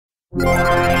You're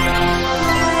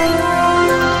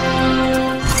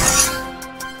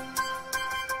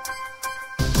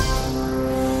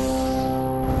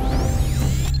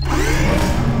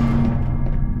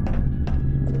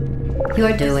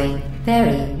doing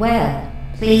very well.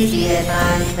 Please be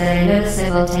advised that a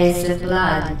noticeable taste of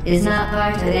blood is not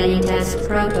part of any test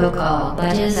protocol,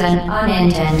 but is an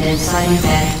unintended side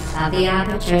effect of the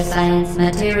Aperture Science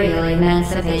Material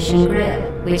Emancipation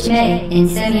Grip, which may, in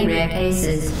semi-rare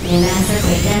cases,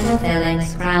 emancipate dental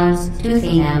fillings, crowns, tooth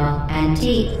enamel, and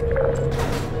teeth.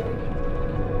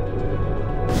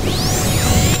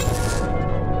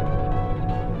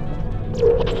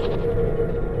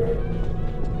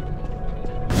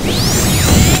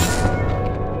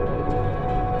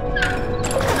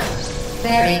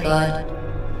 Very good.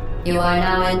 You are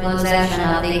now in possession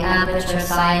of the Aperture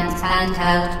Science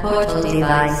handheld portal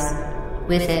device.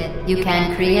 With it, you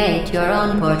can create your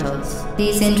own portals.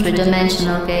 These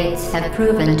intradimensional gates have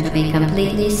proven to be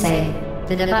completely safe.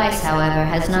 The device, however,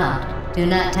 has not. Do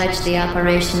not touch the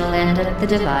operational end of the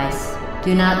device.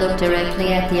 Do not look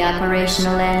directly at the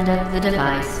operational end of the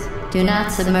device. Do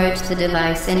not submerge the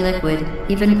device in liquid,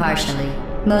 even partially.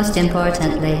 Most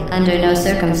importantly, under no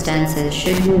circumstances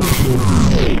should you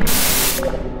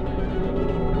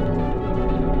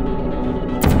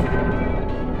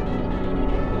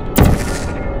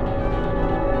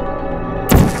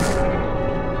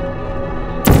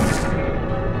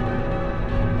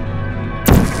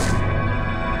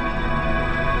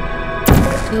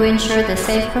To ensure the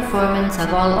safe performance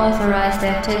of all authorized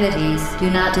activities, do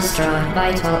not destroy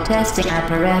vital testing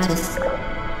apparatus.